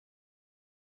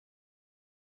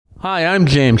Hi, I'm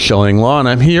James Shillinglaw, and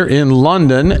I'm here in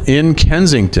London, in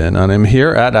Kensington, and I'm here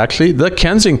at actually the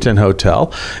Kensington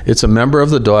Hotel. It's a member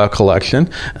of the Doyle Collection,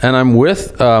 and I'm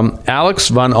with Alex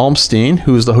von Olmstein,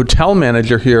 who's the hotel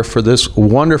manager here for this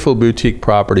wonderful boutique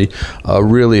property.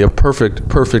 Really a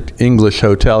perfect English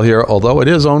hotel here, although it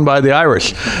is owned by the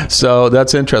Irish. So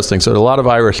that's interesting. So a lot of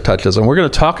Irish touches, and we're going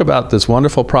to talk about this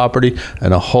wonderful property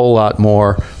and a whole lot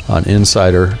more on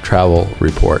Insider Travel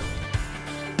Report.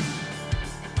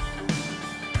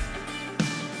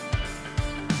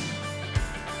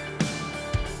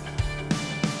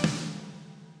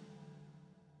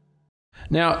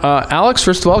 Now, Alex,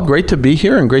 first of all, great to be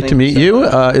here and great to meet you.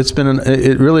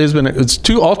 It really has been. It's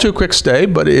all too quick stay,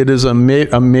 but it is an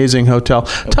amazing hotel.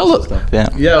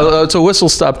 It's a whistle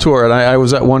stop tour, and I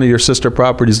was at one of your sister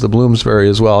properties, the Bloomsbury,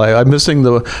 as well. I'm missing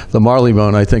the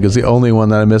Marylebone. I think is the only one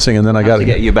that I'm missing, and then I got to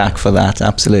get you back for that.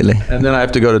 Absolutely. And then I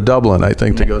have to go to Dublin, I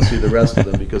think, to go see the rest of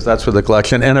them because that's for the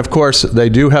collection. And of course, they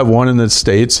do have one in the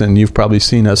States, and you've probably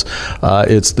seen us.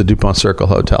 It's the DuPont Circle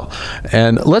Hotel.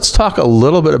 And let's talk a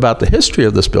little bit about the history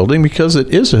of this building because it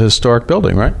is a historic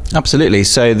building, right? Absolutely.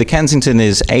 So the Kensington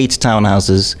is 8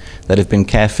 townhouses that have been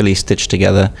carefully stitched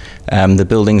together. The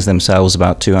buildings themselves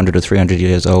about 200 or 300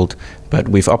 years old, but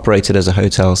we've operated as a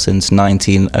hotel since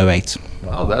 1908.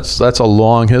 Wow, that's a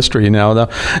long history now.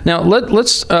 Now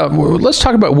let's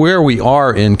talk about where we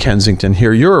are in Kensington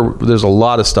here. There's a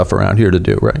lot of stuff around here to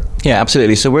do, right? Yeah,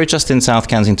 absolutely. So we're just in South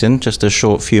Kensington, just a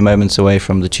short few moments away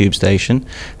from the tube station,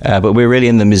 but we're really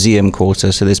in the museum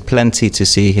quarter. So there's plenty to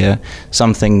see here,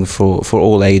 something for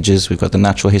all ages. We've got the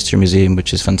Natural History Museum,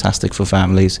 which is fantastic for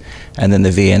families, and then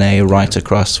the V&A right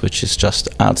across, which is just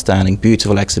outstanding,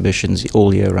 beautiful exhibitions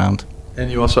all year round. And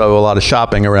you also have a lot of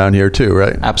shopping around here too,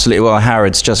 right? Absolutely. Well,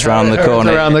 Harrods just around the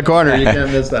corner. Around the corner, you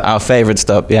can't miss that. Our favorite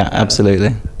stop, yeah,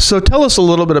 absolutely. So tell us a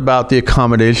little bit about the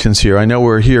accommodations here. I know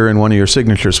we're here in one of your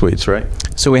signature suites, right?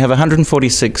 So we have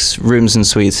 146 rooms and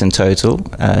suites in total,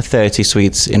 30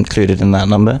 suites included in that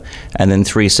number, and then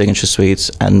 3 signature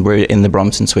suites, and we're in the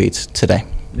Brompton suite today.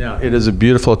 Yeah, it is a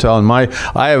beautiful hotel, and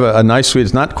I have a nice suite.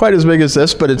 It's not quite as big as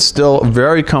this, but it's still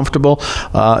very comfortable.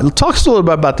 Talk us a little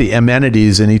bit about the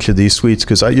amenities in each of these suites,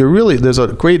 because there's a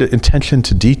great attention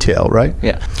to detail, right?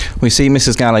 Yeah, we see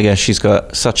Mrs. Gallagher. She's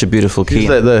got such a beautiful keen. She's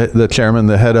the chairman,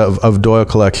 the head of Doyle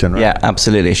Collection, right? Yeah,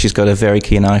 absolutely. She's got a very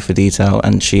keen eye for detail,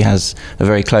 and she has a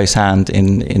very close hand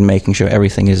in making sure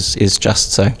everything is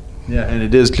just so. Yeah, and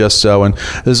it is just so. And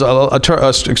there's a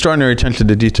extraordinary attention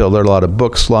to detail. There are a lot of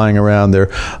books flying around there.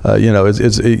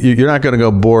 You're not going to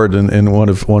go bored in one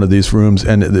of these rooms.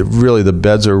 And really, the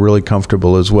beds are really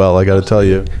comfortable as well, I got to tell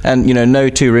you. And, no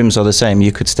 2 rooms are the same.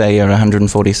 You could stay here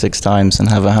 146 times and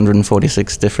have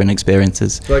 146 different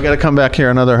experiences. So I got to come back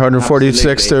here another 146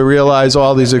 Absolutely. To realize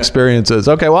all these experiences.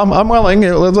 Okay, well, I'm willing.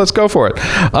 Let's go for it.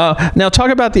 Now,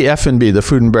 talk about the F&B, the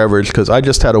food and beverage, because I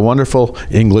just had a wonderful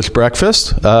English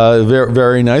breakfast. Very,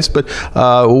 very nice. But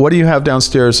what do you have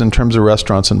downstairs in terms of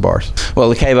restaurants and bars? Well,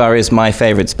 the K-Bar is my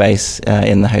favorite space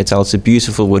in the hotel. It's a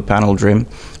beautiful wood-paneled room.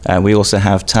 We also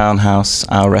have Townhouse,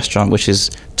 our restaurant, which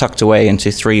is tucked away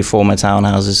into 3 former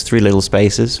townhouses, 3 little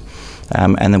spaces.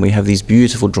 And then we have these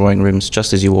beautiful drawing rooms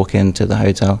just as you walk into the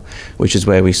hotel, which is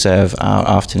where we serve our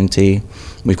afternoon tea.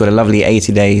 We've got a lovely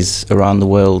 80 days around the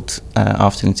world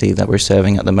afternoon tea that we're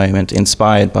serving at the moment,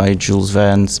 inspired by Jules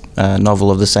Verne's novel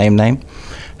of the same name.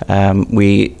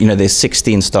 There's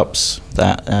 16 stops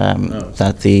that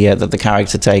the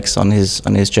character takes on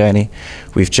his journey.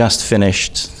 We've just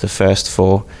finished the first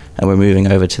 4, and we're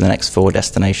moving over to the next 4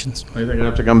 destinations. I think I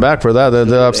have to come back for that.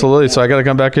 Absolutely. So I got to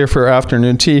come back here for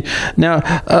afternoon tea. Now,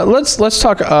 let's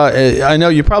talk. I know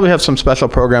you probably have some special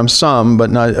programs, but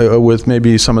not with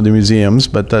maybe some of the museums.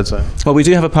 But that's well, we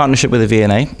do have a partnership with the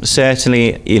V&A.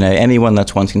 Certainly, anyone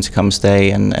that's wanting to come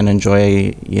stay and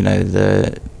enjoy,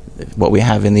 what we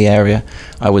have in the area,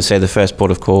 I would say the first port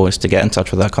of call is to get in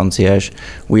touch with our concierge.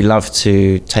 We love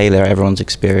to tailor everyone's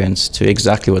experience to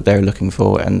exactly what they're looking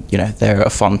for, and they're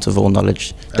a font of all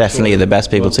knowledge. Absolutely. Definitely the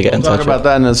best people to get in touch with. We'll talk about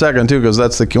that in a second too, because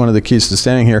that's one of the keys to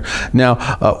staying here. Now,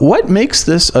 what makes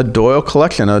this a Doyle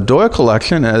Collection? A Doyle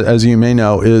Collection, as you may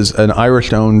know, is an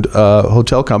Irish-owned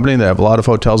hotel company. They have a lot of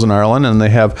hotels in Ireland, and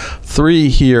they have 3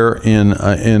 here in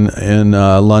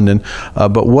London.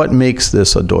 But what makes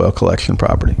this a Doyle Collection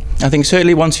property? I think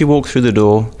certainly once you walk through the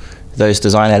door, those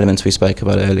design elements we spoke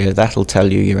about earlier, that'll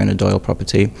tell you you're in a Doyle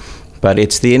property. But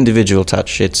it's the individual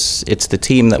touch. It's the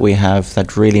team that we have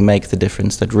that really make the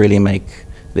difference, that really make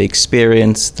the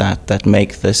experience that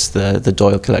make this the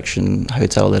Doyle Collection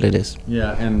hotel that it is.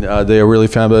 Yeah, and they are really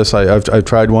fabulous. I've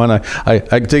tried one. I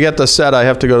to get the set, I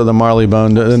have to go to the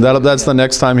Marleybone, and that's the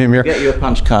next time I'm here. Get you a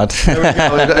punch card.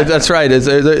 That's right.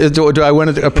 Do I win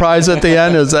a prize at the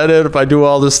end? Is that it? If I do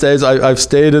all the stays, I've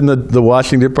stayed in the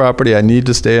Washington property. I need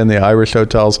to stay in the Irish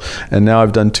hotels, and now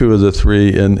I've done 2 of the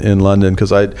 3 in London,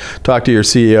 because I talked to your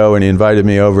CEO and he invited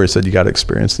me over. He said, you got to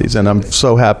experience these, and I'm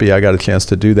so happy I got a chance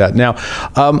to do that. Now,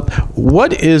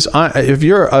 what is, if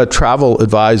you're a travel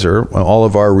advisor, all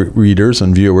of our readers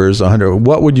and viewers,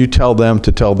 what would you tell them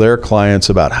to tell their clients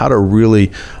about how to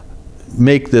really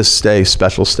make this stay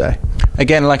special stay?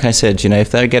 Again, like I said,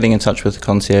 if they're getting in touch with the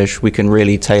concierge, we can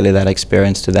really tailor that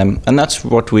experience to them, and that's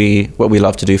what we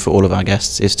love to do for all of our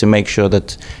guests, is to make sure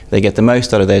that they get the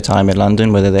most out of their time in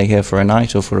London, whether they're here for a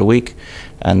night or for a week,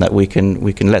 and that we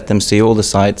can let them see all the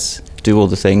sights, do all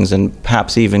the things, and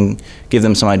perhaps even give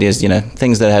them some ideas,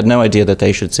 things that they had no idea that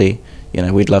they should see.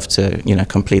 We'd love to,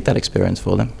 complete that experience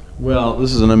for them. Well,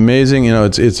 this is an amazing,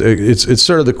 it's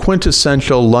sort of the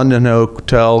quintessential London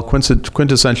hotel,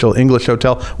 quintessential English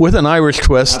hotel with an Irish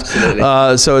twist.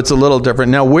 So it's a little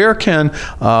different. Now, where can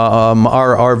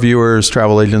our viewers,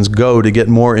 travel agents, go to get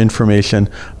more information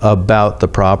about the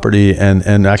property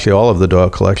and actually all of the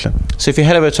Doyle Collection? So if you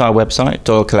head over to our website,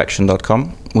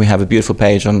 doylecollection.com, we have a beautiful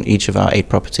page on each of our 8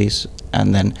 properties,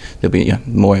 and then there'll be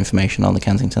more information on the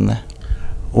Kensington there.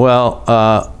 Well,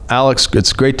 Alex,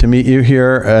 it's great to meet you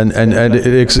here, and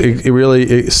it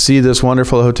really see this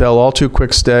wonderful hotel. All too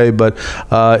quick stay, but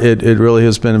it really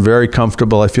has been very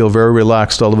comfortable. I feel very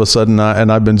relaxed all of a sudden, and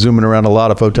I've been zooming around a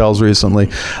lot of hotels recently,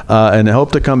 and I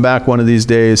hope to come back one of these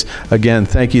days. Again,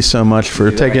 thank you so much for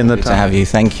taking the time to have you.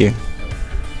 Thank you.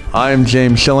 I'm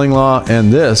James Shillinglaw,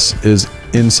 and this is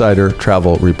Insider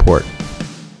Travel Report.